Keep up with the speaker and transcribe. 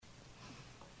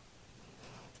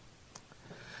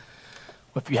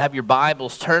If you have your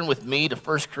Bibles, turn with me to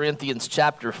 1 Corinthians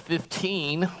chapter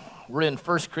 15. We're in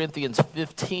 1 Corinthians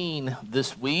 15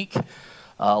 this week.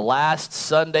 Last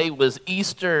Sunday was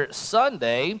Easter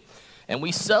Sunday, and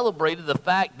we celebrated the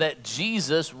fact that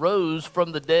Jesus rose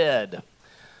from the dead.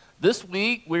 This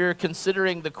week, we're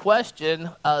considering the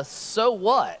question, so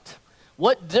what?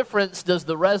 What difference does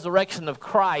the resurrection of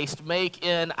Christ make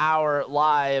in our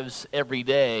lives every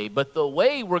day? But the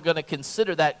way we're going to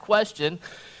consider that question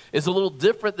is a little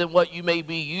different than what you may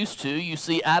be used to. You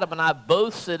see Adam and I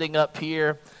both sitting up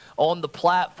here on the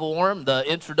platform. The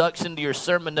introduction to your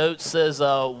sermon notes says,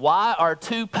 why are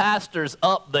two pastors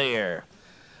up there?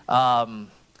 I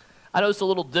know it's a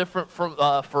little different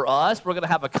for us. We're going to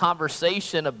have a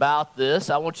conversation about this.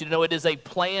 I want you to know it is a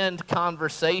planned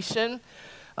conversation.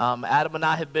 Adam and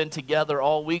I have been together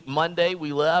all week. Monday,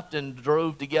 we left and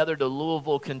drove together to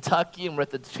Louisville, Kentucky, and we're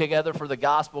together for the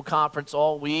gospel conference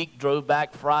all week. Drove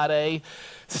back Friday,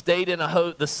 stayed in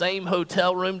the same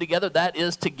hotel room together. That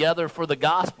is together for the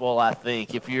gospel, I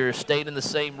think, if you're staying in the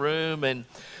same room. And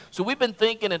so we've been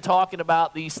thinking and talking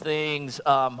about these things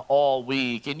all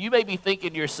week. And you may be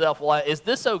thinking to yourself, well, is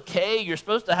this okay? You're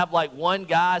supposed to have like one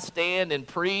guy stand and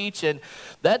preach. And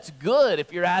that's good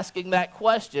if you're asking that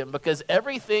question, because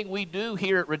everything we do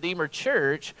here at Redeemer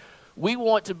Church, we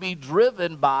want to be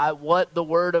driven by what the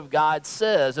Word of God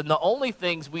says. And the only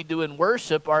things we do in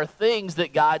worship are things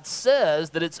that God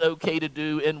says that it's okay to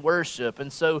do in worship.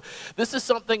 And so this is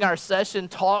something our session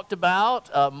talked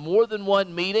about, more than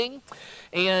one meeting.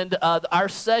 And our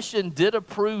session did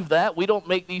approve that. We don't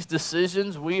make these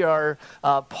decisions. We are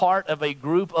part of a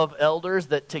group of elders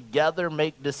that together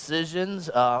make decisions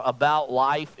about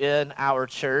life in our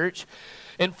church.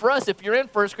 And for us, if you're in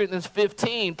 1 Corinthians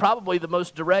 15, probably the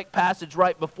most direct passage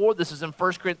right before this is in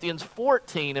 1 Corinthians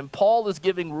 14. And Paul is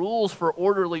giving rules for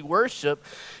orderly worship.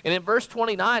 And in verse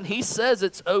 29, he says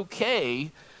it's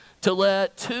okay to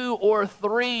let 2 or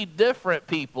 3 different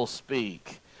people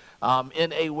speak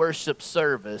in a worship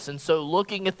service. And so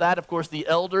looking at that, of course, the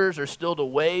elders are still to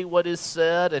weigh what is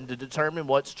said and to determine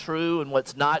what's true and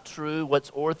what's not true, what's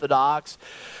orthodox.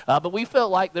 But we felt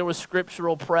like there was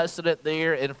scriptural precedent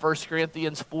there in 1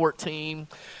 Corinthians 14.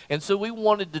 And so we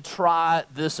wanted to try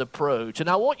this approach. And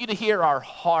I want you to hear our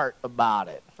heart about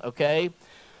it, okay?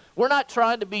 We're not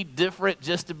trying to be different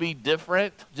just to be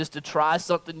different, just to try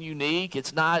something unique.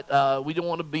 It's not, we don't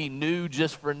want to be new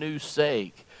just for new's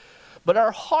sake. But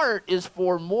our heart is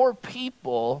for more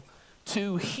people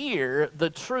to hear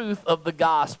the truth of the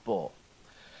gospel.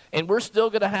 And we're still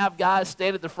going to have guys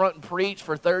stand at the front and preach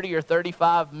for 30 or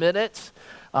 35 minutes.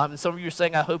 And some of you are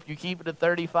saying, I hope you keep it at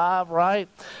 35, right?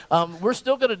 We're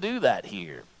still going to do that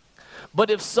here. But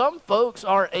if some folks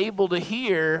are able to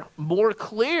hear more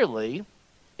clearly,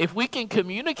 if we can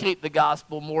communicate the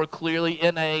gospel more clearly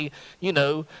in a,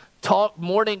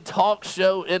 morning talk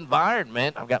show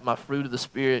environment. I've got my Fruit of the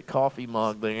Spirit coffee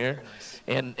mug there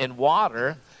and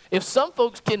water. If some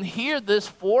folks can hear this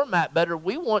format better,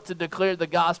 we want to declare the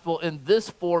gospel in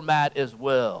this format as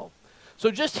well. So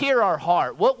just hear our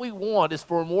heart. What we want is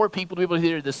for more people to be able to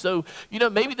hear this. So,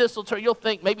 maybe this will turn, you'll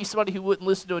think maybe somebody who wouldn't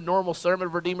listen to a normal sermon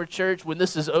of Redeemer Church, when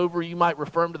this is over, you might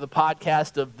refer them to the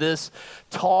podcast of this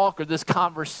talk or this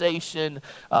conversation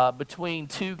between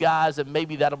two guys, and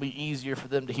maybe that'll be easier for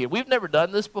them to hear. We've never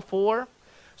done this before,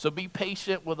 so be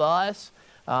patient with us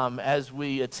as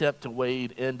we attempt to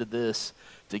wade into this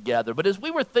together. But as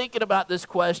we were thinking about this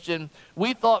question,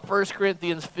 we thought 1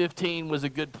 Corinthians 15 was a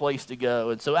good place to go.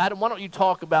 And so, Adam, why don't you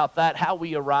talk about that, how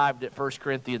we arrived at 1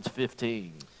 Corinthians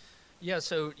 15? Yeah,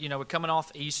 so, we're coming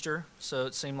off Easter, so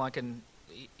it seemed like an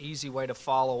easy way to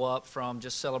follow up from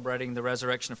just celebrating the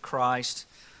resurrection of Christ.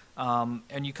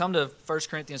 And you come to 1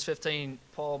 Corinthians 15,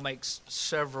 Paul makes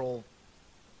several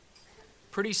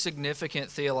pretty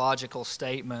significant theological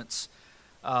statements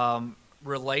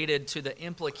related to the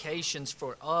implications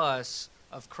for us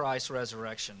of Christ's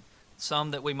resurrection.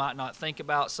 Some that we might not think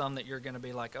about, some that you're going to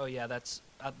be like, oh yeah, that's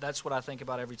what I think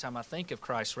about every time I think of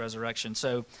Christ's resurrection.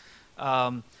 So,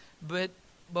 but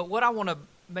what I want to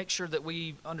make sure that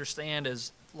we understand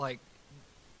is, like,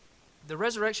 the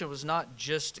resurrection was not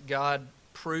just God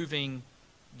proving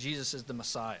Jesus is the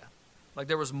Messiah. Like,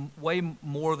 there was way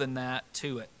more than that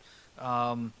to it.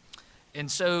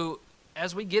 And so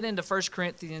as we get into 1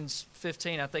 Corinthians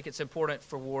 15, I think it's important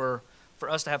for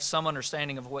us to have some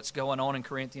understanding of what's going on in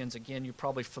Corinthians. Again, you're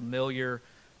probably familiar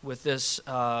with this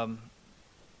home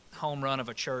run of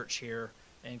a church here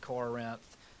in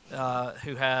Corinth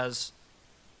who has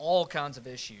all kinds of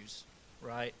issues,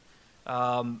 right?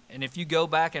 And if you go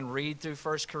back and read through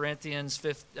 1 Corinthians,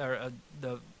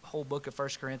 the whole book of 1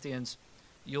 Corinthians,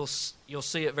 you'll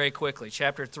see it very quickly.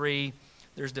 Chapter 3,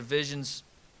 there's divisions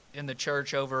in the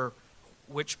church over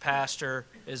which pastor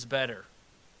is better,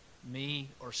 me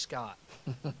or Scott.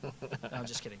 No, I'm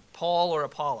just kidding. Paul or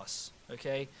Apollos,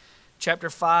 okay? Chapter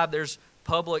 5, there's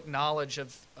public knowledge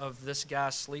of this guy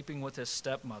sleeping with his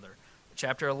stepmother.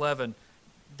 Chapter 11,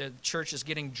 the church is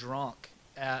getting drunk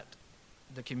at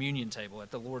the communion table,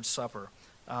 at the Lord's Supper.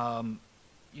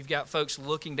 You've got folks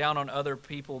looking down on other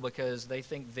people because they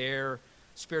think their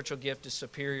spiritual gift is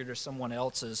superior to someone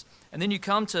else's. And then you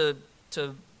come to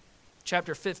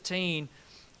chapter 15,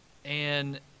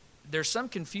 and there's some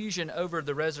confusion over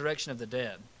the resurrection of the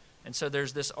dead. And so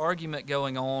there's this argument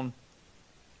going on.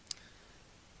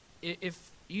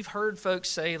 If you've heard folks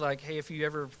say, like, hey, if you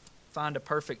ever find a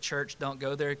perfect church, don't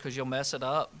go there because you'll mess it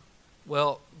up.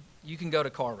 Well, you can go to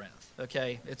Corinth,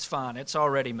 okay? It's fine. It's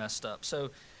already messed up. So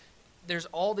there's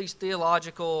all these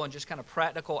theological and just kind of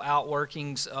practical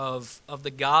outworkings of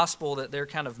the gospel that they're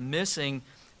kind of missing.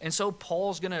 And so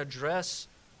Paul's going to address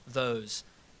those.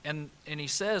 And he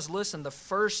says, listen, the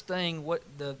first thing, what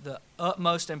the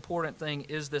utmost important thing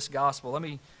is this gospel. Let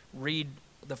me read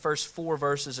the first 4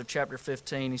 verses of chapter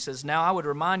 15. He says, now I would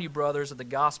remind you, brothers, of the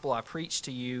gospel I preached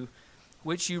to you,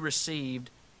 which you received,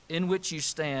 in which you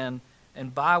stand,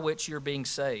 and by which you're being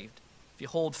saved, if you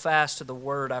hold fast to the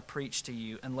word I preached to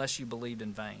you, unless you believed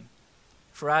in vain.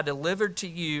 For I delivered to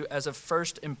you as of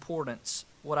first importance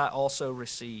what I also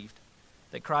received,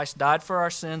 that Christ died for our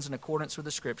sins in accordance with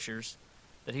the Scriptures,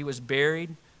 that he was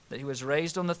buried, that he was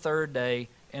raised on the third day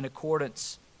in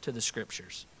accordance to the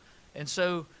Scriptures. And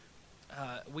so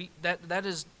that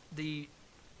is the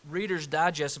Reader's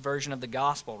Digest version of the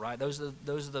gospel, right? Those are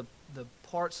the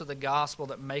parts of the gospel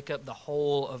that make up the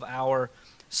whole of our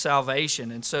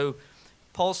salvation. And so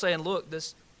Paul's saying, look,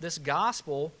 this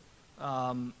gospel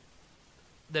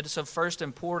that is of first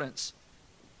importance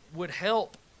would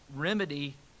help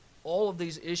remedy all of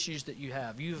these issues that you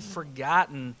have. You've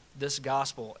forgotten this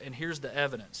gospel, and here's the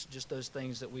evidence, just those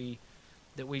things that we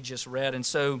just read. And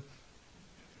so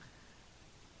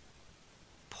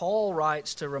Paul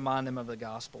writes to remind them of the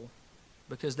gospel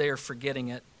because they are forgetting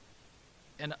it.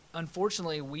 And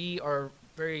unfortunately, we are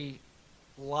very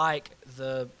like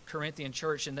the Corinthian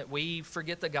church in that we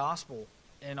forget the gospel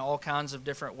in all kinds of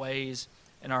different ways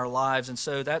in our lives. And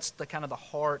so that's the kind of the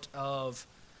heart of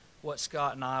what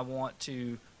Scott and I want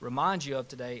to remind you of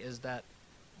today, is that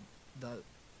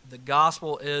the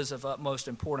gospel is of utmost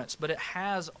importance, but it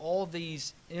has all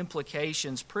these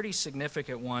implications, pretty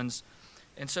significant ones.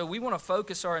 And so we want to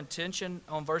focus our attention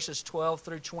on verses 12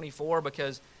 through 24,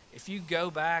 because if you go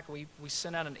back, we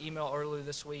sent out an email earlier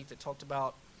this week that talked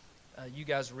about you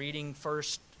guys reading 1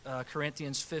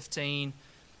 Corinthians 15.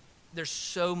 There's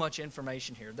so much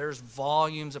information here. There's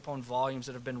volumes upon volumes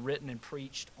that have been written and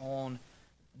preached on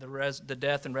the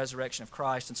death and resurrection of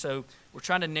Christ. And so we're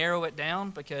trying to narrow it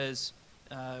down because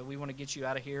we want to get you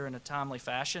out of here in a timely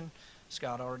fashion.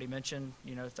 Scott already mentioned,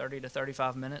 30 to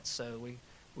 35 minutes, so we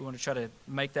want to try to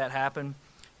make that happen.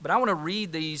 But I want to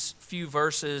read these few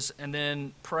verses and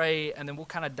then pray, and then we'll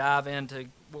kind of dive into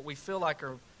what we feel like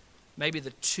are maybe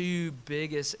the 2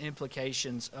 biggest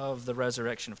implications of the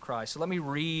resurrection of Christ. So let me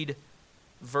read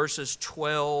verses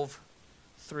 12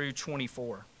 through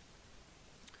 24.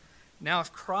 Now,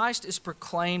 if Christ is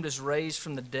proclaimed as raised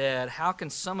from the dead, how can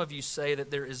some of you say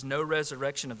that there is no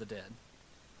resurrection of the dead?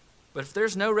 But if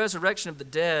there's no resurrection of the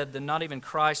dead, then not even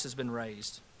Christ has been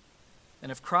raised.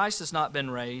 And if Christ has not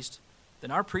been raised, then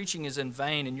our preaching is in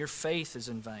vain and your faith is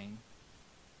in vain.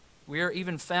 We are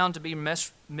even found to be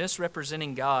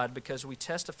misrepresenting God because we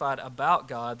testified about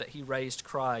God that he raised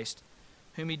Christ,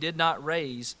 whom he did not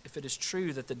raise, if it is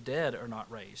true that the dead are not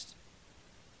raised.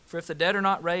 For if the dead are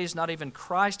not raised, not even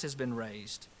Christ has been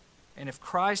raised. And if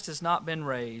Christ has not been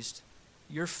raised,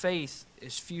 your faith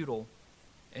is futile,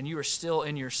 and you are still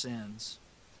in your sins.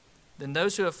 Then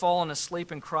those who have fallen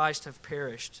asleep in Christ have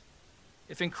perished.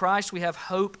 If in Christ we have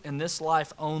hope in this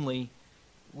life only,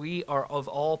 we are of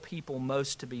all people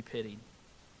most to be pitied.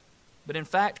 But in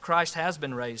fact, Christ has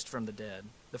been raised from the dead,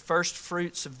 the first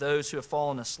fruits of those who have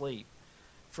fallen asleep.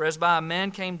 For as by a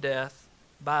man came death,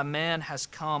 by a man has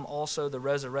come also the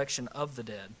resurrection of the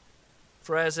dead.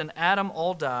 For as in Adam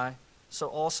all die, so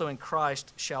also in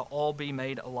Christ shall all be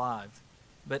made alive.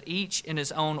 But each in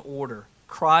his own order,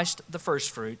 Christ the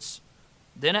firstfruits,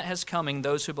 then at his coming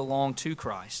those who belong to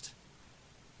Christ.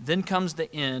 Then comes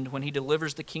the end when he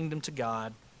delivers the kingdom to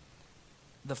God,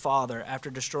 the Father,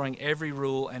 after destroying every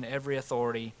rule and every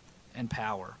authority and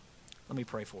power. Let me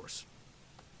pray for us.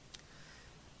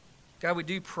 God, we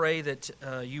do pray that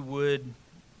you would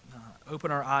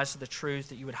open our eyes to the truth,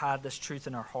 that you would hide this truth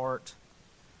in our heart,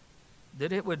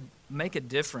 that it would make a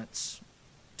difference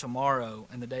tomorrow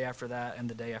and the day after that and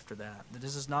the day after that. That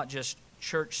this is not just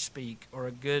church speak or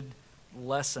a good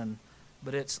lesson,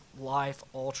 but it's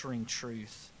life-altering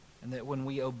truth. And that when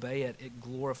we obey it, it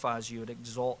glorifies you. It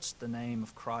exalts the name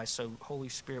of Christ. So, Holy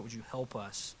Spirit, would you help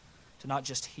us to not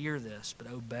just hear this,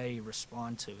 but obey,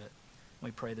 respond to it.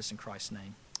 We pray this in Christ's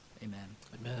name. Amen.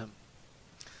 Amen.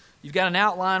 You've got an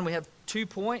outline. We have 2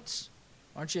 points.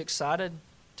 Aren't you excited?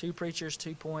 2 preachers,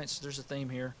 2 points. There's a theme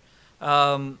here.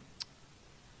 The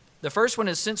first one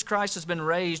is, since Christ has been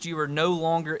raised, you are no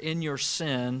longer in your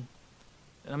sin.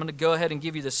 And I'm going to go ahead and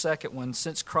give you the second one.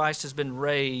 Since Christ has been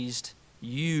raised,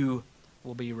 you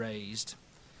will be raised.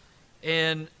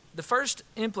 And the first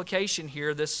implication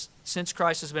here, this, since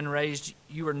Christ has been raised,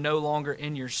 you are no longer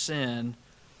in your sin.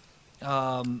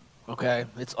 Okay,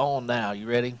 it's on now. You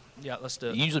ready? Yeah, let's do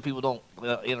it. Usually people don't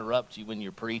interrupt you when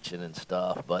you're preaching and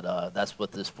stuff, but that's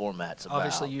what this format's about.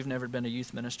 Obviously, you've never been a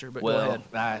youth minister, but well,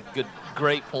 go ahead.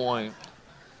 Great point.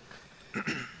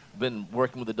 Been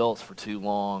working with adults for too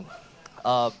long.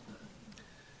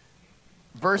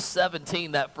 Verse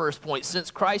 17, that first point,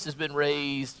 since Christ has been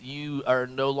raised, you are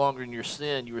no longer in your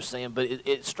sin, you were saying. But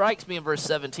it strikes me in verse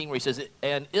 17 where he says,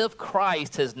 and if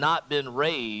Christ has not been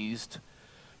raised,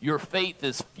 your faith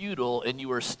is futile and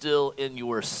you are still in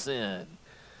your sin.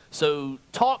 So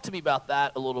talk to me about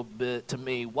that a little bit to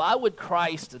me. Why would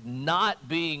Christ not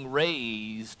being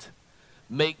raised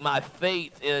make my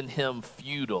faith in him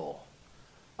futile?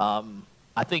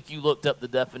 I think you looked up the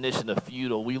definition of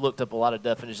futile. We looked up a lot of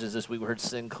definitions this week. We heard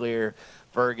Sinclair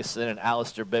Ferguson and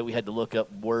Alistair Bay. We had to look up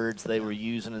words they were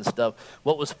using and stuff.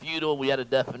 What was futile? We had a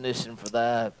definition for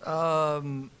that.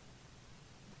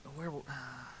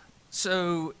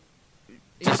 So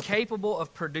it's capable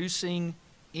of producing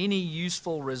any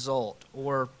useful result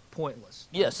or pointless.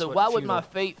 Yeah, That's so what why would futile. my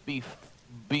faith be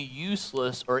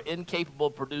useless or incapable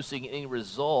of producing any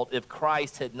result if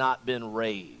Christ had not been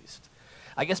raised?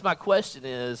 I guess my question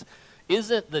is,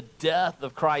 isn't the death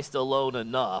of Christ alone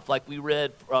enough? Like we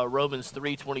read Romans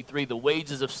 3:23, the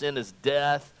wages of sin is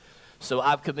death. So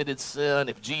I've committed sin.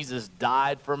 If Jesus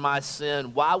died for my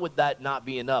sin, why would that not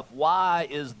be enough? Why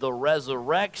is the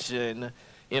resurrection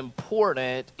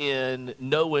important in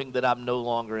knowing that I'm no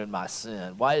longer in my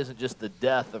sin? Why isn't just the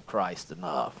death of Christ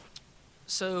enough?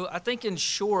 So I think in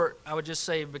short, I would just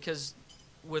say because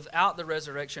without the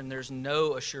resurrection, there's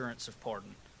no assurance of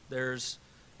pardon.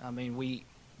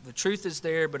 The truth is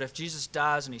there, but if Jesus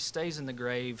dies and he stays in the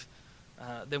grave,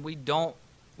 then we don't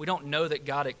know that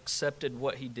God accepted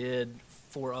what he did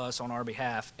for us on our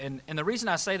behalf. And the reason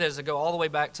I say that is to go all the way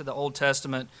back to the Old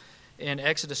Testament in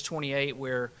Exodus 28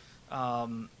 where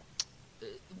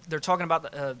they're talking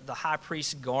about the high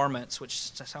priest's garments, which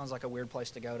sounds like a weird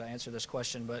place to go to answer this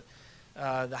question, but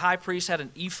the high priest had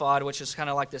an ephod, which is kind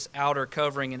of like this outer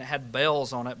covering, and it had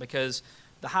bells on it because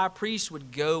the high priest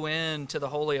would go into the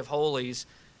Holy of Holies,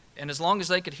 and as long as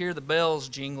they could hear the bells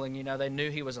jingling, they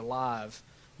knew he was alive.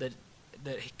 That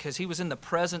because he was in the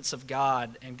presence of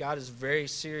God, and God is very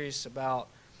serious about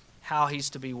how he's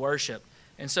to be worshipped.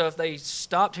 And so if they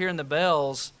stopped hearing the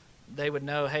bells, they would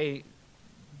know, hey,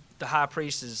 the high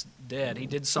priest is dead. He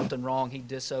did something wrong. He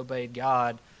disobeyed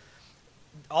God.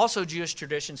 Also, Jewish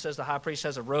tradition says the high priest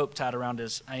has a rope tied around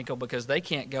his ankle because they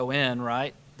can't go in,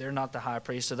 right? They're not the high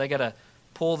priest, so they got to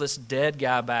pull this dead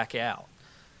guy back out.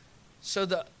 So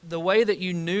the way that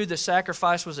you knew the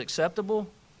sacrifice was acceptable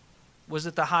was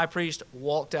that the high priest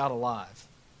walked out alive.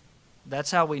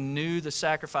 That's how we knew the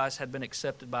sacrifice had been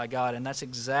accepted by God, and that's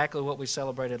exactly what we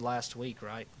celebrated last week,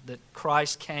 right? That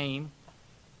Christ came.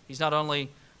 He's not only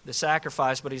the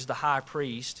sacrifice, but he's the high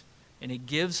priest, and he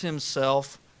gives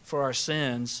himself for our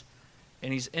sins,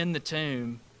 and he's in the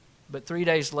tomb, but 3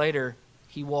 days later,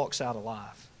 he walks out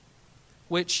alive,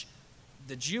 which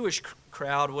the Jewish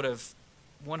crowd would have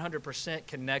 100%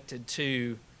 connected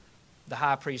to the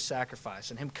high priest sacrifice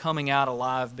and him coming out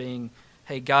alive being,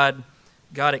 hey, God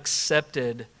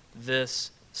accepted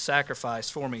this sacrifice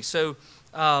for me. So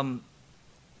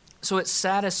it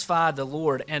satisfied the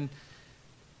Lord, and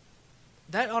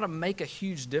that ought to make a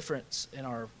huge difference in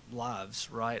our lives,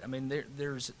 right? I mean,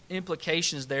 there's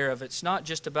implications there of it's not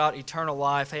just about eternal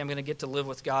life. Hey, I'm going to get to live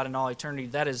with God in all eternity.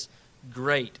 That is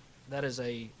great. That is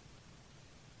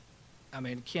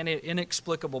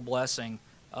inexplicable blessing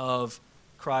of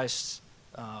Christ's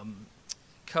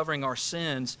covering our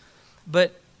sins.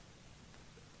 But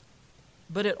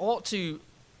it ought to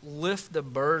lift the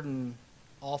burden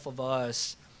off of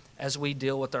us as we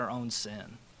deal with our own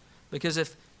sin. Because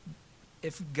if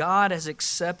God has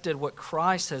accepted what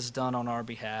Christ has done on our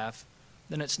behalf,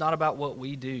 then it's not about what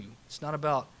we do. It's not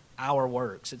about our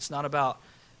works. It's not about,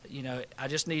 I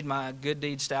just need my good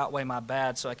deeds to outweigh my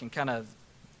bad so I can kind of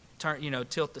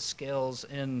tilt the scales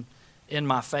in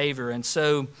my favor. And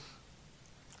so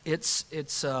it's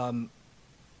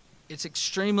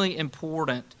extremely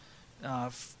important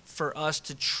for us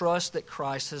to trust that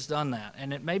Christ has done that.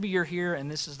 And maybe you're here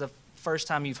and this is the first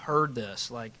time you've heard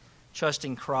this, like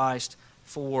trusting Christ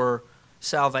for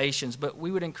salvations. But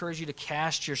we would encourage you to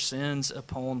cast your sins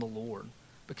upon the Lord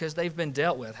because they've been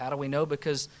dealt with. How do we know?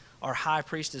 Because our high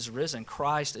priest is risen.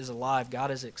 Christ is alive. God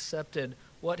has accepted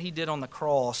what he did on the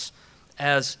cross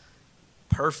as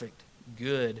perfect,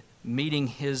 good, meeting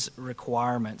his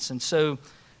requirements. And so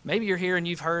maybe you're here and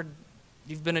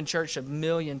you've been in church a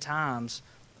million times,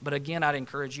 but again, I'd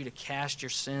encourage you to cast your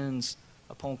sins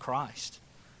upon Christ,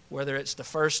 whether it's the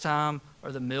first time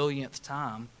or the millionth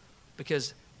time,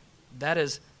 because that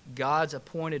is God's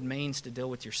appointed means to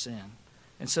deal with your sin.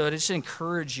 And so I just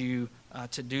encourage you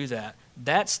to do that.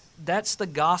 That's the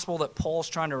gospel that Paul's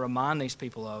trying to remind these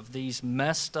people of, these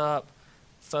messed up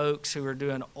folks who are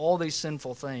doing all these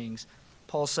sinful things.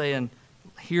 Paul's saying,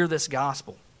 hear this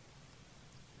gospel.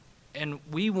 And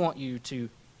we want you to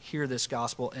hear this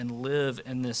gospel and live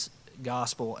in this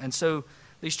gospel. And so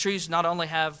these truths not only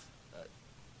have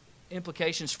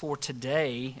implications for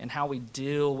today and how we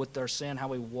deal with our sin, how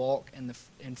we walk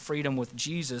in freedom with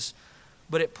Jesus,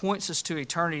 but it points us to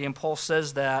eternity. And Paul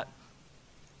says that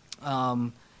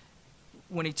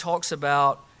when he talks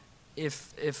about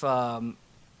if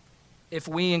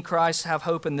we in Christ have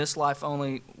hope in this life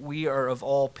only, we are of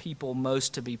all people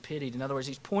most to be pitied. In other words,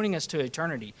 he's pointing us to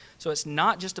eternity. So it's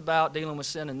not just about dealing with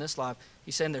sin in this life.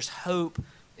 He's saying there's hope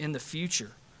in the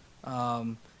future.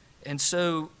 And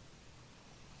so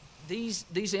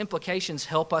these implications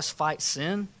help us fight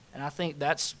sin. And I think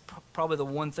that's probably the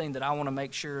one thing that I want to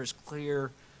make sure is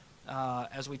clear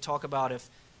as we talk about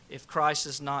if Christ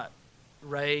is not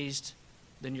raised,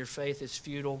 then your faith is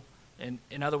futile. And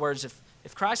in other words,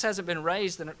 if Christ hasn't been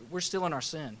raised, then we're still in our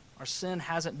sin. Our sin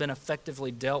hasn't been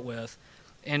effectively dealt with.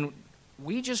 And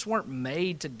we just weren't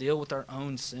made to deal with our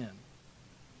own sin.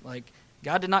 Like,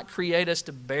 God did not create us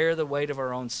to bear the weight of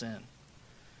our own sin.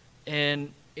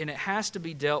 And it has to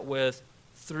be dealt with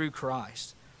through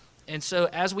Christ. And so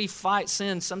as we fight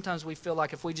sin, sometimes we feel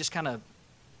like if we just kind of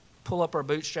pull up our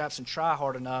bootstraps and try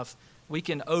hard enough, we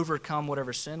can overcome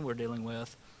whatever sin we're dealing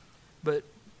with. But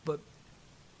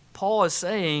Paul is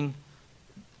saying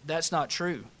that's not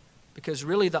true. Because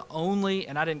really the only,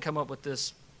 and I didn't come up with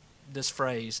this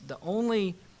phrase, the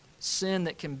only sin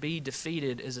that can be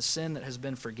defeated is a sin that has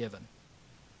been forgiven.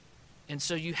 And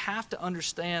so you have to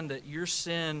understand that your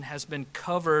sin has been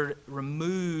covered,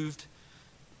 removed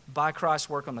by Christ's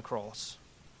work on the cross,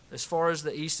 as far as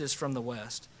the east is from the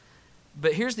west.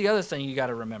 But here's the other thing you got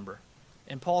to remember.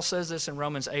 And Paul says this in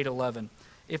Romans 8:11.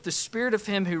 If the spirit of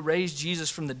him who raised Jesus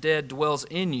from the dead dwells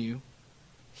in you,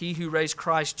 he who raised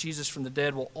Christ Jesus from the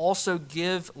dead will also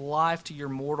give life to your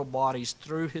mortal bodies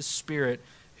through his Spirit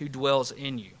who dwells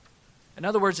in you. In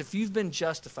other words, if you've been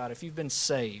justified, if you've been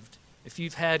saved, if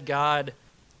you've had God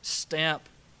stamp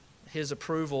his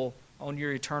approval on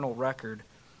your eternal record,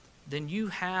 then you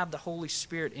have the Holy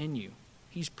Spirit in you.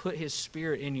 He's put his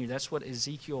Spirit in you. That's what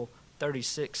Ezekiel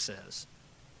 36 says.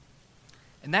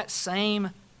 And that same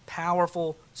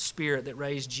powerful Spirit that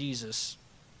raised Jesus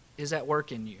is at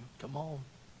work in you. Come on.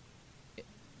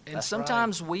 And That's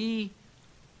sometimes right.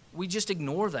 we just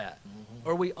ignore that,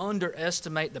 or we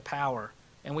underestimate the power,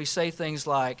 and we say things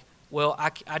like, well,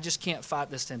 I just can't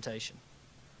fight this temptation.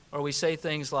 Or we say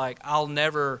things like, I'll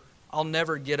never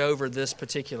get over this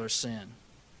particular sin.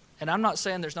 And I'm not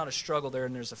saying there's not a struggle there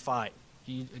and there's a fight.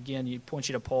 You point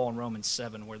you to Paul in Romans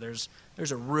 7, where there's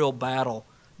a real battle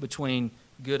between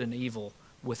good and evil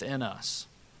within us.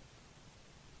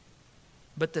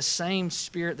 But the same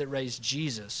Spirit that raised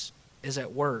Jesus is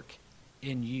at work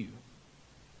in you.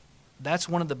 That's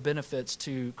one of the benefits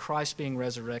to Christ being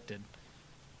resurrected.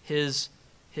 His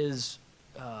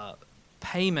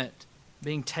payment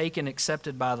being taken,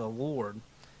 accepted by the Lord.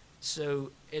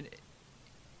 So,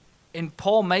 and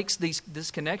Paul makes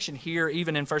this connection here,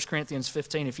 even in 1 Corinthians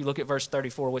 15. If you look at verse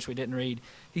 34, which we didn't read,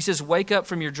 he says, "Wake up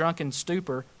from your drunken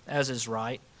stupor, as is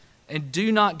right, and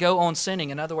do not go on sinning."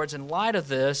 In other words, in light of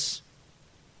this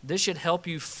should help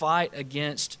you fight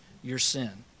against your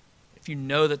sin, if you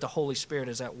know that the Holy Spirit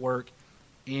is at work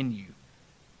in you.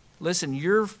 Listen,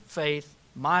 your faith,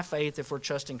 my faith, if we're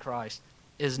trusting Christ,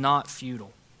 is not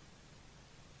futile.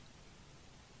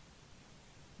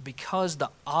 Because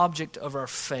the object of our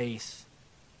faith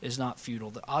is not futile.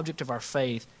 The object of our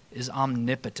faith is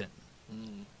omnipotent,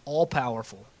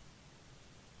 all-powerful,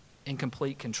 in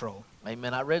complete control.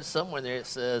 Amen. I read somewhere there it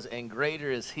says, "And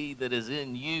greater is he that is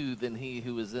in you than he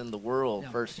who is in the world." Yeah.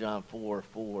 1 John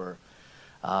 4:4.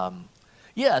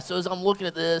 Yeah, so as I'm looking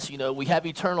at this, we have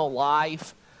eternal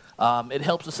life. It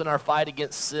helps us in our fight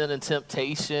against sin and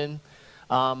temptation.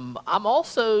 I'm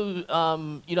also,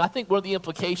 I think one of the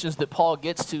implications that Paul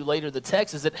gets to later in the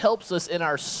text is it helps us in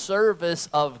our service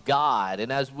of God.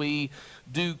 And as we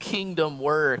do kingdom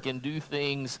work and do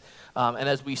things, and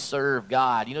as we serve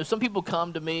God. Some people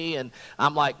come to me and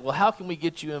I'm like, well, how can we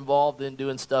get you involved in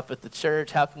doing stuff at the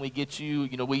church? How can we get you,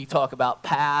 we talk about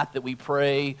Path, that we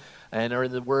pray and are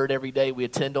in the Word every day. We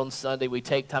attend on Sunday. We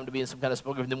take time to be in some kind of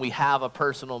spoken, and then we have a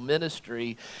personal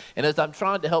ministry. And as I'm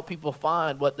trying to help people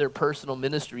find what their personal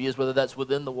ministry is, whether that's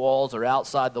within the walls or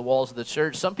outside the walls of the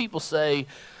church, some people say,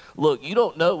 look, you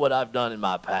don't know what I've done in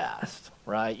my past,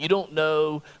 right? You don't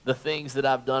know the things that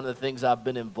I've done, the things I've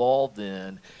been involved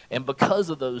in. And because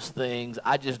of those things,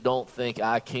 I just don't think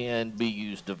I can be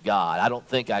used of God. I don't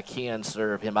think I can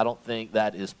serve him. I don't think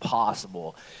that is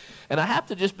possible. And I have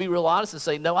to just be real honest and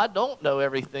say, no, I don't know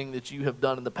everything that you have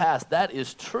done in the past. That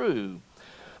is true.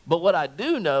 But what I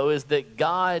do know is that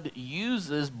God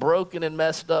uses broken and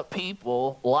messed up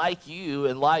people like you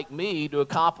and like me to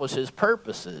accomplish his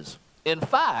purposes. In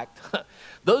fact,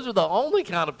 those are the only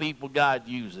kind of people God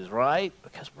uses, right?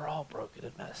 Because we're all broken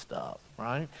and messed up,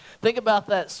 right? Think about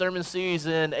that sermon series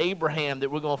in Abraham that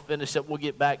we're going to finish up, we'll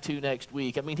get back to next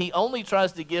week. I mean, he only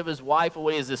tries to give his wife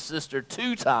away as his sister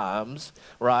 2 times,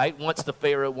 right? Once to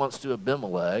Pharaoh, once to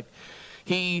Abimelech.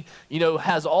 He,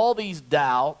 has all these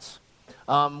doubts.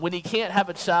 When he can't have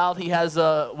a child, he has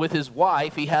with his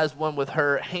wife, he has one with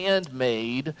her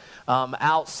handmaid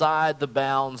outside the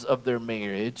bounds of their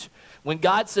marriage. When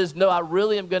God says, no, I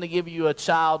really am going to give you a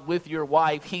child with your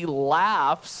wife, he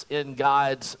laughs in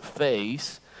God's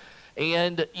face.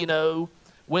 And,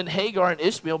 when Hagar and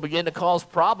Ishmael begin to cause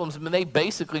problems, they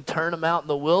basically turn them out in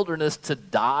the wilderness to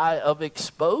die of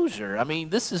exposure. I mean,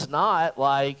 this is not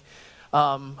like,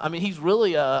 he's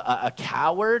really a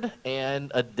coward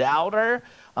and a doubter.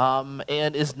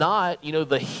 And is not,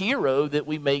 the hero that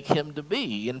we make him to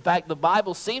be. In fact, the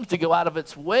Bible seems to go out of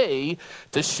its way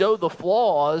to show the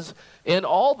flaws in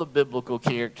all the biblical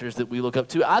characters that we look up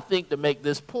to, I think, to make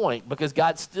this point, because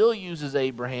God still uses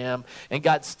Abraham and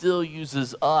God still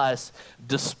uses us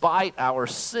despite our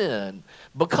sin.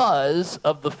 Because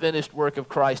of the finished work of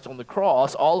Christ on the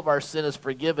cross, all of our sin is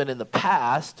forgiven in the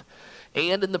past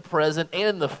and in the present and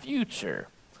in the future.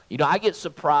 I get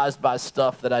surprised by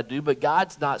stuff that I do, but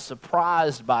God's not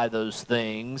surprised by those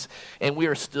things, and we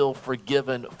are still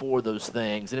forgiven for those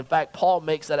things. And in fact, Paul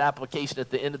makes that application at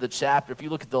the end of the chapter. If you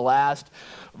look at the last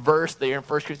verse there in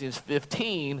 1 Corinthians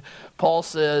 15, Paul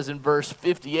says in verse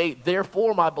 58,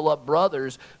 therefore, my beloved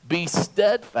brothers, be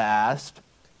steadfast,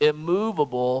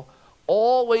 immovable,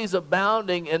 always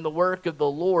abounding in the work of the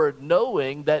Lord,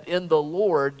 knowing that in the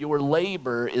Lord your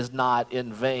labor is not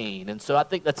in vain. And so I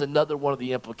think that's another one of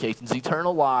the implications.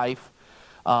 Eternal life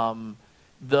helps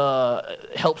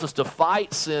us to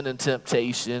fight sin and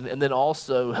temptation, and then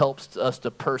also helps us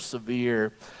to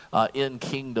persevere in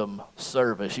kingdom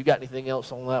service. You got anything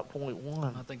else on that point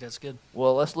 1? I think that's good.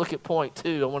 Well, let's look at point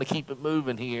 2. I want to keep it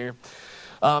moving here.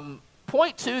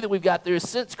 Point 2 that we've got there is,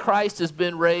 since Christ has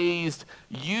been raised,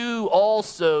 you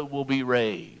also will be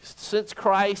raised. Since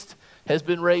Christ has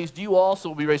been raised, you also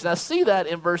will be raised. And I see that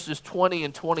in verses 20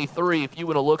 and 23, if you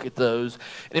want to look at those.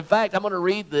 And in fact, I'm going to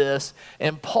read this,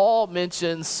 and Paul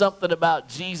mentions something about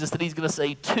Jesus that he's going to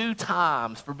say 2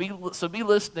 times. So be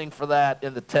listening for that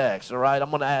in the text, all right? I'm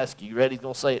going to ask you. Ready? He's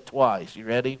going to say it twice. You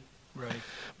ready? Right.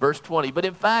 Verse 20, but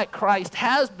in fact, Christ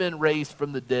has been raised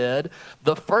from the dead,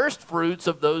 the first fruits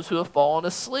of those who have fallen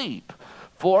asleep.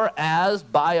 For as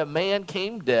by a man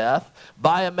came death,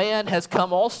 by a man has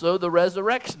come also the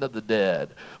resurrection of the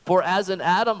dead. For as in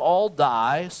Adam all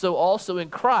die, so also in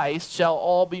Christ shall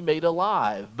all be made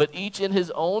alive. But each in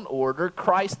his own order,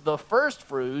 Christ the first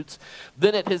fruits,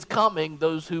 then at his coming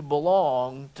those who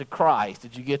belong to Christ.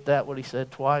 Did you get that, what he said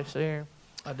twice there?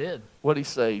 I did. What did he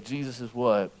say? Jesus is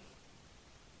what?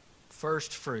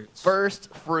 First fruits.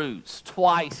 First fruits.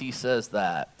 Twice he says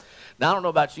that. Now, I don't know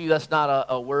about you, that's not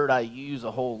a word I use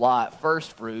a whole lot,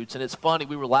 first fruits. And it's funny,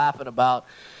 we were laughing about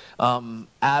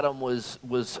Adam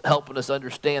was helping us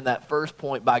understand that first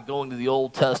point by going to the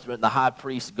Old Testament, the high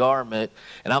priest's garment.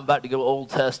 And I'm about to go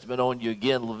Old Testament on you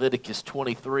again. Leviticus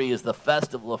 23 is the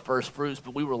festival of first fruits.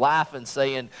 But we were laughing,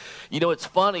 saying, it's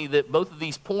funny that both of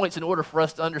these points, in order for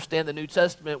us to understand the New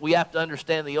Testament, we have to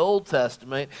understand the Old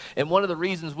Testament. And one of the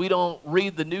reasons we don't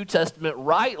read the New Testament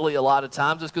rightly a lot of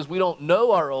times is because we don't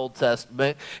know our Old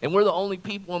Testament. And we're the only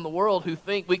people in the world who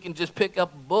think we can just pick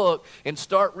up a book and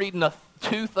start reading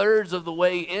 2/3 of the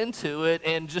way into it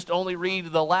and just only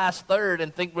read the last third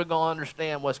and think we're going to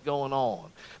understand what's going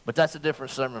on. But that's a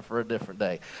different sermon for a different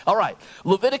day. All right,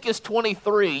 Leviticus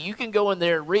 23, you can go in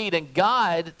there and read, and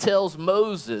God tells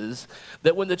Moses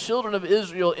that when the children of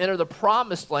Israel enter the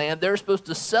promised land, they're supposed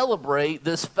to celebrate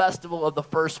this festival of the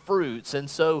first fruits. And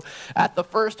so at the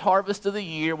first harvest of the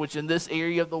year, which in this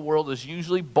area of the world is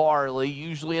usually barley,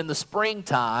 usually in the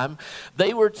springtime,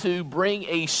 they were to bring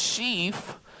a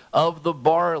sheaf of the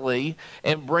barley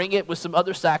and bring it with some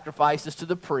other sacrifices to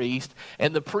the priest,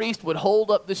 and the priest would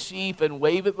hold up the sheaf and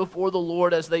wave it before the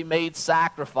Lord as they made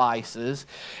sacrifices.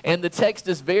 And the text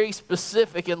is very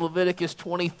specific in Leviticus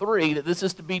 23 that this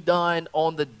is to be done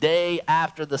on the day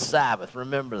after the Sabbath.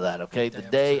 Remember that, okay? The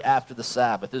day after the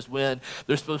Sabbath is when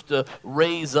they're supposed to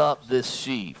raise up this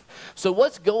sheaf. So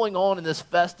what's going on in this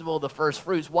festival of the first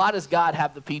fruits? Why does God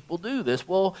have the people do this?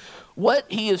 Well, what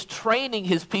he is training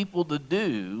his people to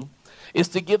do is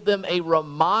to give them a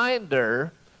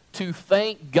reminder to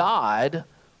thank God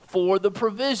for the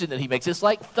provision that he makes. It's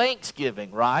like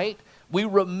Thanksgiving, right? We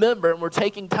remember, and we're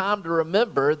taking time to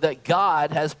remember that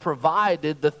God has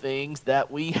provided the things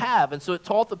that we have. And so it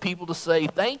taught the people to say,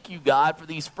 thank you, God, for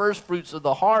these first fruits of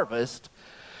the harvest.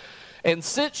 And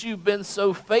since you've been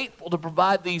so faithful to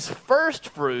provide these first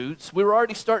fruits, we were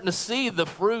already starting to see the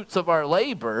fruits of our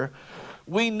labor.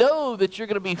 We know that you're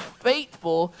going to be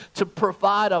faithful to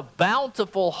provide a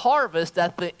bountiful harvest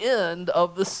at the end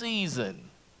of the season.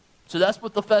 So that's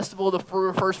what the festival of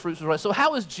the first fruits was like. So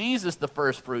how is Jesus the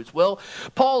first fruits? Well,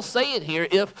 Paul's saying here,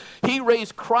 if he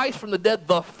raised Christ from the dead,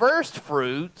 the first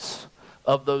fruits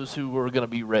of those who were going to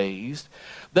be raised,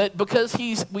 that because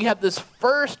we have this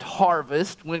first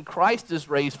harvest when Christ is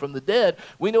raised from the dead,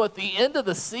 we know at the end of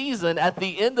the season, at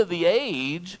the end of the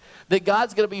age, that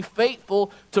God's going to be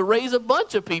faithful to raise a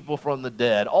bunch of people from the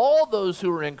dead. All those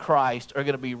who are in Christ are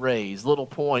going to be raised. Little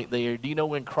point there. Do you know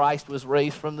when Christ was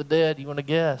raised from the dead? You want to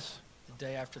guess? The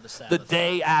day after the Sabbath. The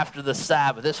day after the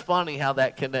Sabbath. It's funny how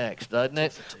that connects, doesn't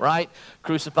it? Right?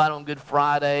 Crucified on Good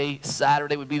Friday.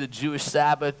 Saturday would be the Jewish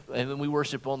Sabbath. And then we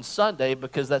worship on Sunday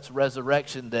because that's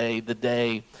Resurrection Day, the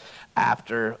day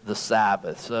after the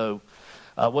Sabbath. So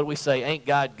what do we say? Ain't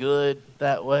God good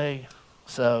that way?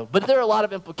 So, but there are a lot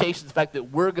of implications, the fact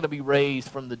that we're going to be raised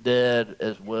from the dead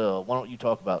as well. Why don't you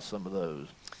talk about some of those?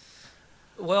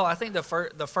 Well, I think the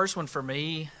first one for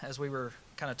me, as we were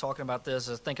kind of talking about this,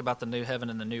 is think about the new heaven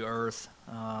and the new earth,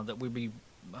 that we'd be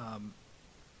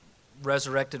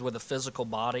resurrected with a physical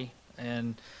body.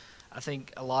 And I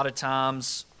think a lot of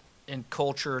times in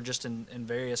culture, just in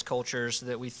various cultures,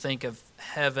 that we think of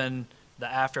heaven, the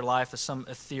afterlife, as some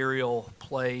ethereal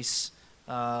place.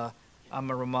 I'm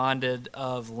reminded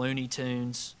of Looney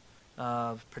Tunes,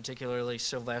 particularly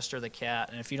Sylvester the Cat.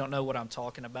 And if you don't know what I'm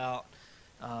talking about,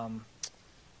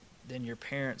 then your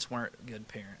parents weren't good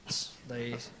parents.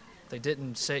 They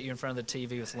didn't set you in front of the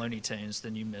TV with Looney Tunes,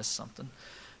 then you missed something.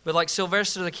 But like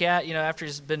Sylvester the Cat, after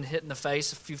he's been hit in the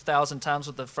face a few thousand times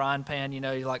with the frying pan, he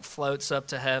like floats up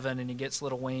to heaven and he gets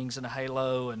little wings and a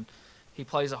halo and he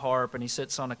plays a harp and he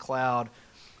sits on a cloud.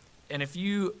 And if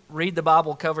you read the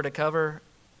Bible cover to cover,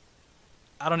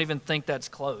 I don't even think that's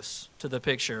close to the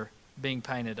picture being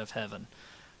painted of heaven.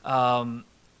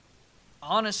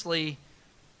 Honestly,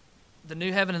 the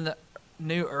new heaven and the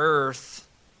new earth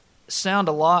sound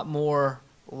a lot more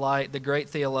like the great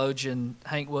theologian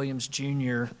Hank Williams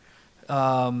Jr.,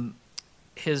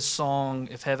 his song,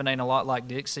 If Heaven Ain't a Lot Like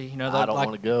Dixie. I don't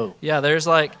want to go. Yeah, there's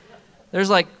like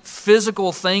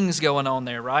physical things going on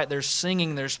there, right? There's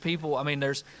singing, there's people.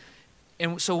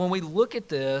 And so when we look at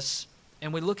this,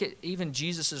 and we look at even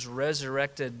Jesus'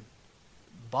 resurrected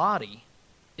body,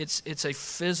 it's a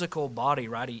physical body,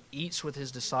 right? He eats with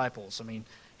his disciples.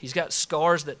 He's got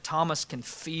scars that Thomas can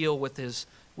feel with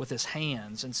his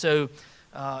hands. And so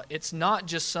it's not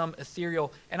just some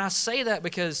ethereal. And I say that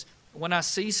because when I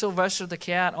see Sylvester the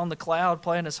Cat on the cloud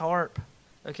playing his harp,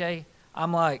 okay,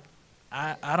 I'm like,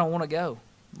 I don't want to go,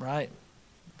 right?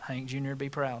 Hank Jr., be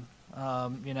proud. I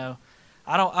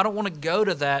don't want to go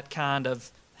to that kind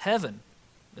of heaven.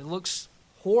 It looks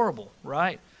horrible,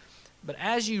 right? But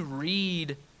as you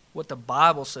read what the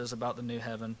Bible says about the new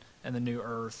heaven and the new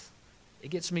earth,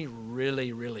 it gets me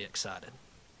really, really excited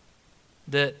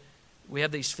that we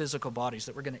have these physical bodies,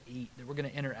 that we're going to eat, that we're going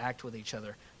to interact with each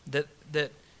other,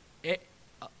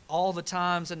 all the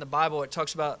times in the Bible it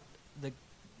talks about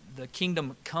the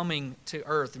kingdom coming to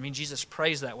earth. Jesus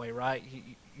prays that way, right?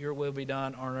 Your will be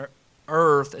done on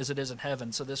earth as it is in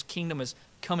heaven. So this kingdom is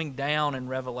coming down in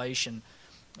Revelation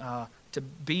to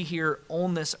be here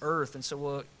on this earth, and so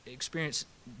we'll experience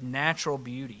natural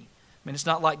beauty. It's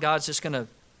not like God's just going to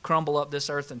crumble up this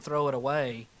earth and throw it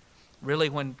away. Really,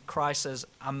 when Christ says,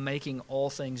 I'm making all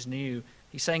things new,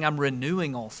 he's saying I'm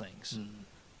renewing all things.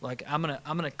 Like, I'm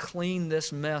gonna clean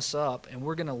this mess up, and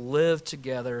we're going to live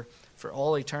together for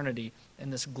all eternity in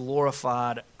this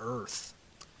glorified earth.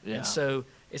 Yeah. And so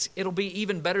it'll be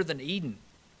even better than Eden.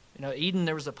 You know, Eden,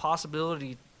 there was a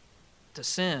possibility to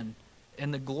sin.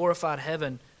 In the glorified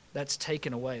heaven, that's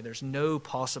taken away. There's no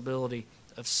possibility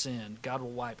of sin. God will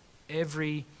wipe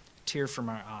every tear from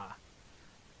our eye.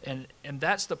 And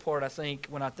that's the part, I think,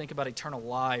 when I think about eternal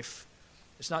life,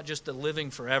 it's not just the living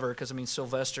forever, because, I mean,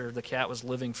 Sylvester the cat was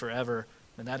living forever,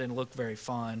 and that didn't look very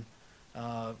fun,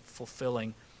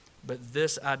 fulfilling. But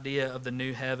this idea of the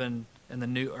new heaven and the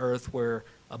new earth where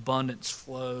abundance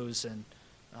flows and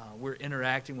we're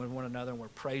interacting with one another and we're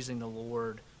praising the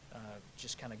Lord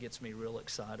just kind of gets me real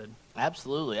excited.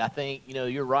 Absolutely. I think,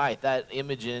 you're right. That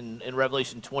image in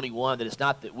Revelation 21, that it's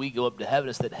not that we go up to heaven,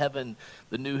 it's that heaven,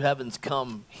 the new heavens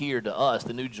come here to us.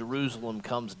 The new Jerusalem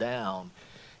comes down.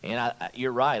 And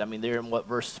you're right. I mean, there in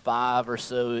verse 5 or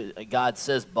so, God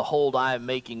says, behold, I am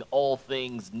making all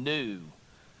things new.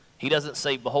 He doesn't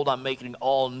say, behold, I'm making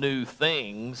all new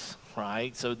things,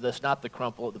 right? So that's not the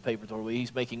crumple of the paper toward.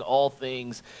 He's making all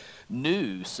things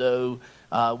new. So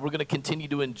we're going to continue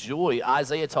to enjoy.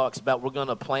 Isaiah talks about we're going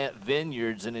to plant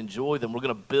vineyards and enjoy them. We're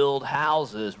going to build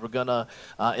houses. We're going to,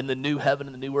 in the new heaven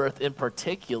and the new earth in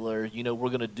particular, we're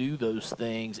going to do those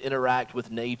things, interact with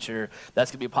nature.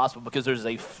 That's going to be possible because there's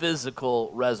a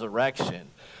physical resurrection.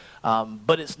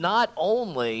 But it's not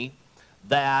only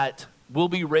that we'll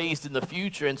be raised in the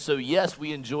future, and so yes,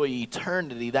 we enjoy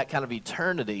eternity, that kind of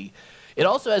eternity. It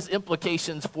also has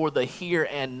implications for the here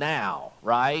and now,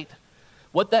 right?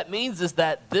 What that means is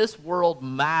that this world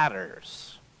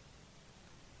matters.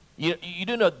 You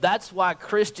do know that's why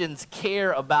Christians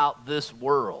care about this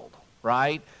world,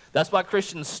 right? That's why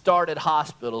Christians started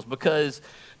hospitals, because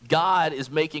God is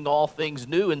making all things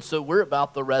new, and so we're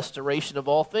about the restoration of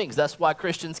all things. That's why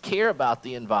Christians care about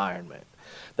the environment.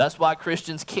 That's why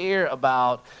Christians care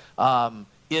about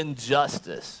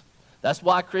injustice. That's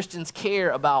why Christians care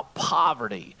about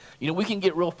poverty. We can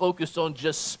get real focused on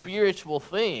just spiritual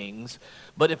things,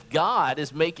 but if God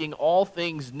is making all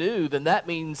things new, then that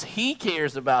means he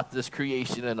cares about this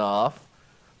creation enough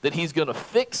that he's going to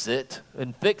fix it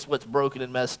and fix what's broken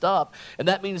and messed up. And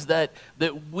that means that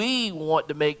we want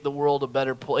to make the world a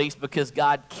better place because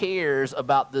God cares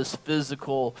about this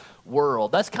physical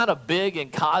world. That's kind of big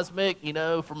and cosmic,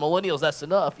 for millennials, that's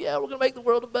enough. Yeah, we're going to make the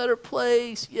world a better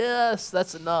place. Yes,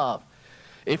 that's enough.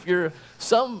 If you're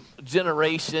some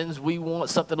generations, we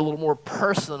want something a little more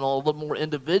personal, a little more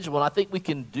individual, and I think we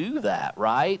can do that,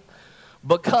 right?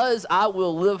 Because I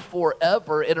will live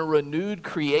forever in a renewed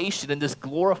creation in this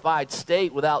glorified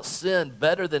state without sin,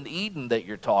 better than Eden that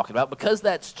you're talking about. Because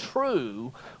that's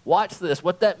true, watch this.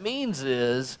 What that means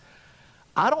is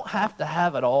I don't have to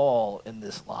have it all in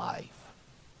this life.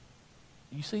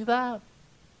 You see that?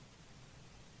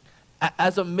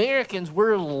 As Americans,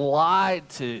 we're lied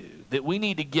to that we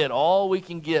need to get all we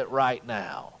can get right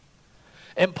now.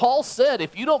 And Paul said,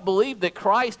 if you don't believe that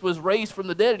Christ was raised from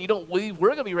the dead and you don't believe we're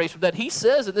going to be raised from the dead, he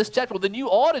says in this chapter, well, then you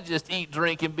ought to just eat,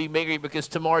 drink, and be merry because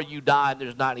tomorrow you die and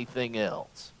there's not anything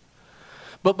else.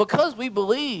 But because we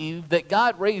believe that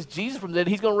God raised Jesus from the dead,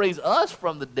 he's going to raise us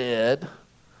from the dead,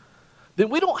 then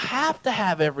we don't have to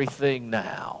have everything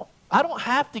now. I don't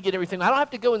have to get everything. I don't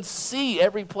have to go and see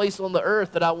every place on the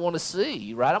earth that I want to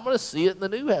see, right? I'm going to see it in the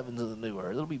new heavens and the new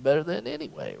earth. It'll be better than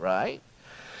anyway, right?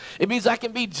 It means I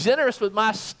can be generous with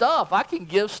my stuff. I can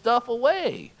give stuff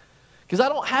away because I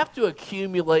don't have to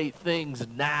accumulate things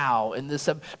now in this,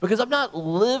 because I'm not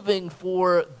living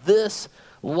for this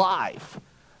life.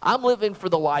 I'm living for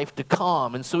the life to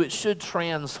come, and so it should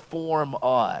transform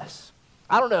us.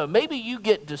 I don't know, maybe you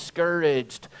get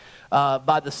discouraged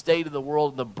by the state of the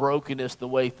world and the brokenness, the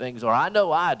way things are. I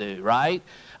know I do, right?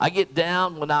 I get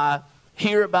down when I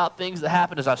hear about things that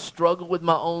happen as I struggle with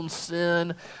my own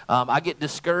sin. I get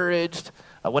discouraged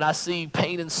when I see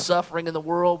pain and suffering in the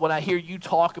world, when I hear you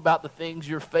talk about the things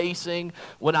you're facing,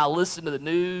 when I listen to the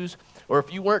news, or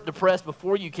if you weren't depressed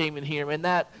before you came in here, man,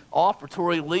 that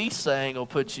offertory lease saying will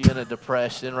put you in a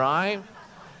depression, right?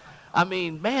 I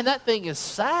mean, man, that thing is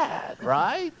sad,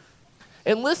 right?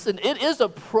 And listen, it is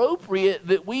appropriate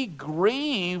that we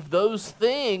grieve those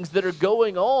things that are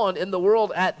going on in the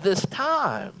world at this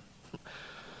time.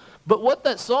 But what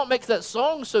that song makes that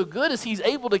song so good is he's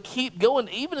able to keep going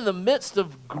even in the midst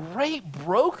of great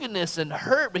brokenness and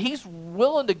hurt, but he's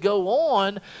willing to go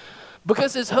on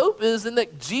because his hope is in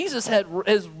that Jesus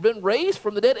has been raised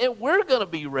from the dead and we're going to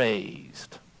be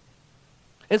raised.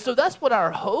 And so that's what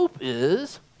our hope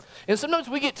is. And sometimes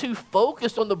we get too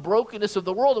focused on the brokenness of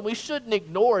the world, and we shouldn't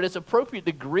ignore it. It's appropriate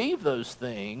to grieve those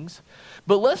things.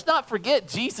 But let's not forget,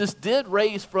 Jesus did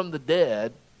raise from the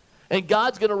dead, and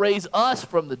God's going to raise us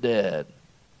from the dead.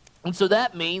 And so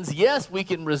that means, yes, we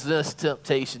can resist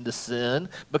temptation to sin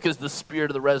because the Spirit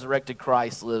of the resurrected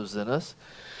Christ lives in us.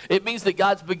 It means that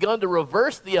God's begun to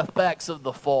reverse the effects of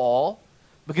the fall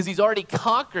because he's already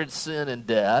conquered sin and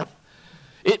death.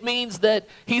 It means that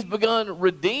he's begun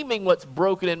redeeming what's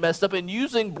broken and messed up and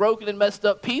using broken and messed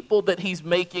up people that he's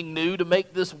making new to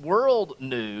make this world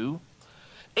new.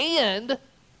 And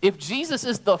if Jesus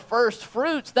is the first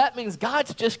fruits, that means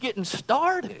God's just getting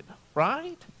started,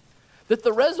 right? That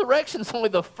the resurrection is only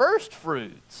the first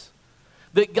fruits.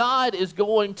 That God is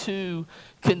going to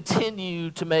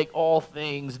continue to make all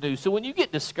things new. So when you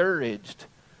get discouraged,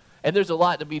 and there's a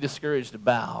lot to be discouraged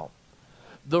about,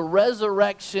 the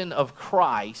resurrection of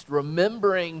Christ,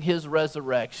 remembering his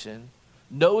resurrection,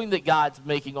 knowing that God's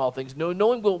making all things new,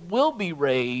 knowing we'll be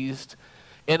raised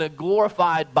in a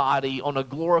glorified body on a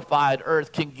glorified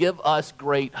earth can give us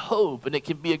great hope, and it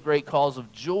can be a great cause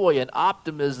of joy and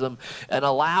optimism and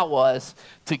allow us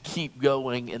to keep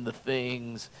going in the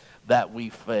things that we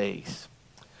face.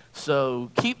 So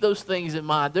keep those things in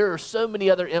mind. There are so many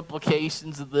other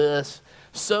implications of this,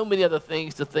 so many other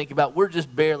things to think about. We're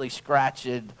just barely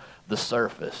scratching the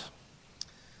surface.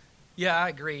 Yeah, I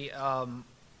agree.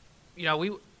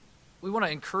 We want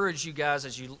to encourage you guys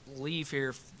as you leave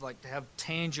here, like to have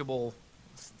tangible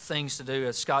things to do.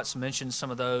 As Scott's mentioned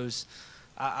some of those,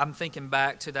 I'm thinking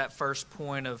back to that first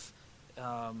point of,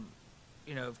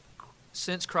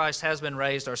 since Christ has been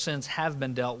raised, our sins have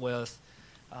been dealt with,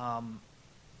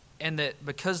 and that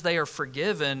because they are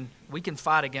forgiven, we can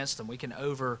fight against them. We can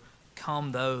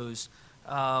overcome those.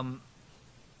 And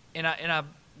I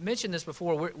mentioned this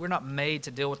before. We're not made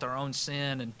to deal with our own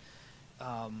sin, and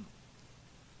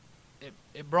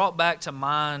it brought back to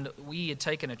mind, we had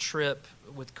taken a trip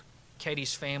with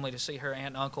Katie's family to see her aunt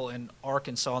and uncle in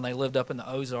Arkansas, and they lived up in the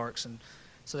Ozarks. And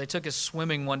so they took us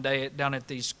swimming one day down at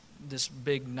this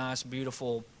big, nice,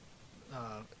 beautiful,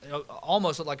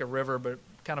 almost looked like a river, but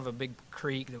kind of a big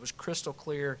creek that was crystal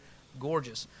clear,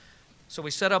 gorgeous. So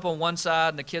we set up on one side,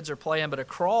 and the kids are playing, but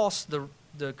across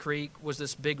the creek was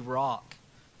this big rock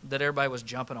that everybody was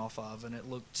jumping off of, and it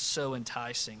looked so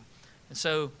enticing. And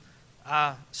so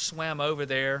I swam over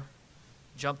there,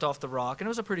 jumped off the rock, and it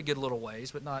was a pretty good little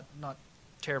ways, but not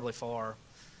terribly far.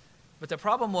 But the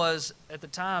problem was, at the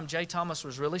time, Jay Thomas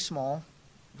was really small,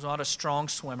 was not a strong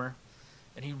swimmer,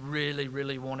 and he really,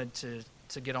 really wanted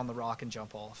to get on the rock and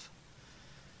jump off.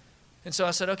 And so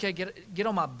I said, okay, get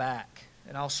on my back,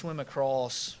 and I'll swim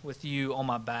across with you on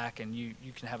my back, and you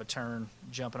can have a turn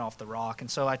jumping off the rock.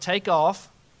 And so I take off.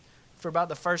 For about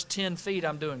the first 10 feet,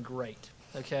 I'm doing great,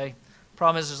 okay?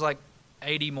 Problem is, there's like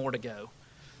 80 more to go.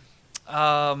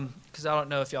 Because I don't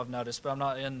know if y'all have noticed, but I'm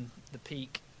not in the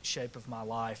peak shape of my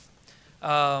life.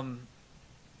 And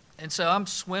so I'm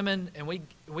swimming, and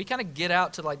we kind of get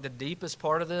out to like the deepest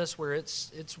part of this where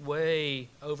it's way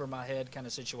over my head kind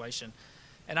of situation.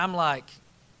 And I'm like,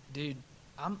 dude,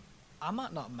 I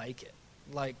might not make it.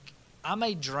 Like, I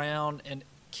may drown and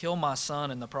kill my son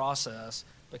in the process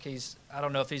because I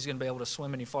don't know if he's going to be able to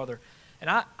swim any farther. And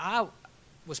I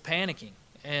was panicking.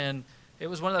 And it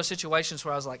was one of those situations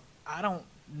where I was like, I don't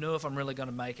know if I'm really going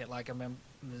to make it. Like,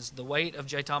 is the weight of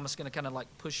Jay Thomas going to kind of like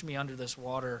push me under this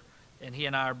water? And he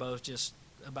and I are both just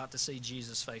about to see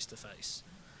Jesus face to face.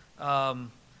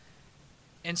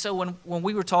 And so when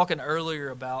we were talking earlier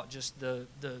about just the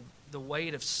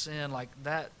weight of sin, like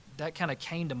that kind of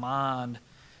came to mind.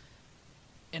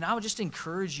 And I would just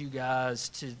encourage you guys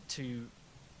to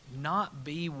not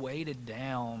be weighted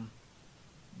down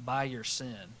by your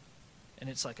sin. And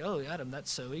it's like, oh, Adam,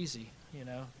 that's so easy,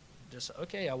 just,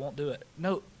 okay, I won't do it.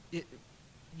 No,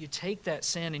 you take that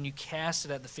sin and you cast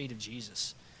it at the feet of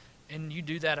Jesus. And you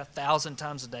do that 1,000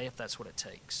 times a day if that's what it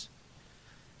takes.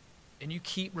 And you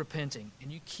keep repenting, and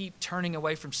you keep turning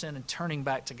away from sin and turning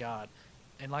back to God.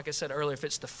 And like I said earlier, if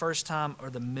it's the first time or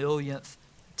the millionth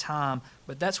time,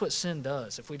 but that's what sin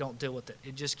does if we don't deal with it.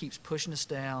 It just keeps pushing us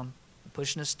down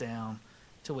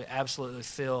until we absolutely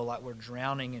feel like we're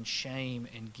drowning in shame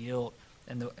and guilt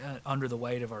and under the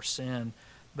weight of our sin.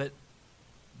 But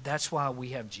that's why we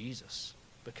have Jesus,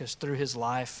 because through his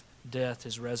life, death,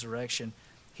 his resurrection,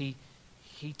 he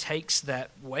takes that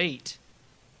weight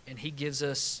and he gives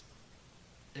us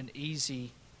an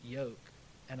easy yoke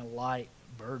and a light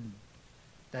burden.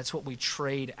 That's what we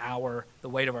trade the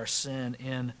weight of our sin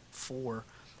in for.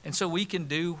 And so we can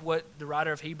do what the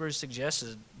writer of Hebrews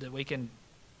suggested, that we can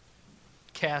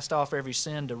cast off every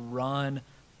sin to run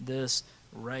this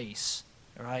race,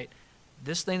 all right?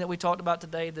 this thing that we talked about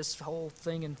today, this whole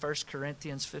thing in 1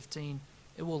 Corinthians 15,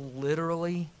 it will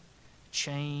literally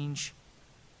change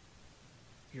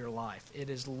your life. It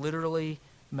is literally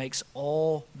makes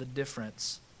all the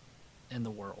difference in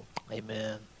the world.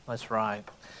 Amen. That's right.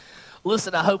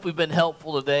 Listen, I hope we've been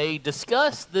helpful today.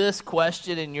 Discuss this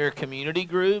question in your community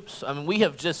groups. I mean, we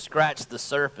have just scratched the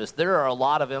surface. There are a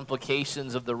lot of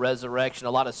implications of the resurrection,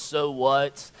 a lot of so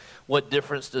whats. What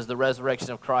difference does the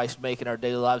resurrection of Christ make in our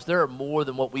daily lives? There are more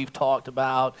than what we've talked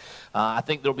about. I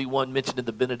think there'll be one mentioned in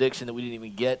the benediction that we didn't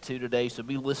even get to today, so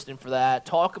be listening for that.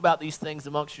 Talk about these things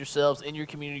amongst yourselves, in your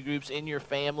community groups, in your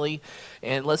family,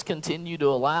 and let's continue to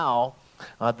allow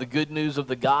the good news of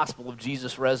the gospel of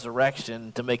Jesus'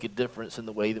 resurrection to make a difference in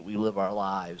the way that we live our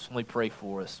lives. Let me pray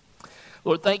for us.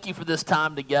 Lord, thank you for this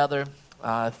time together.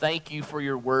 Thank you for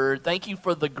your word. Thank you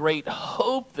for the great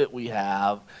hope that we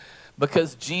have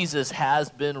because Jesus has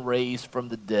been raised from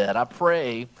the dead. I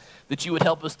pray that you would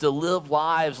help us to live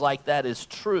lives like that is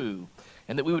true,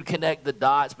 and that we would connect the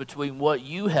dots between what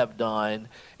you have done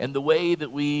and the way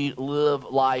that we live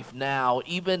life now,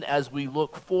 even as we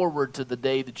look forward to the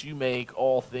day that you make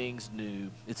all things new.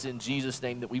 It's in Jesus'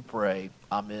 name that we pray.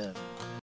 Amen.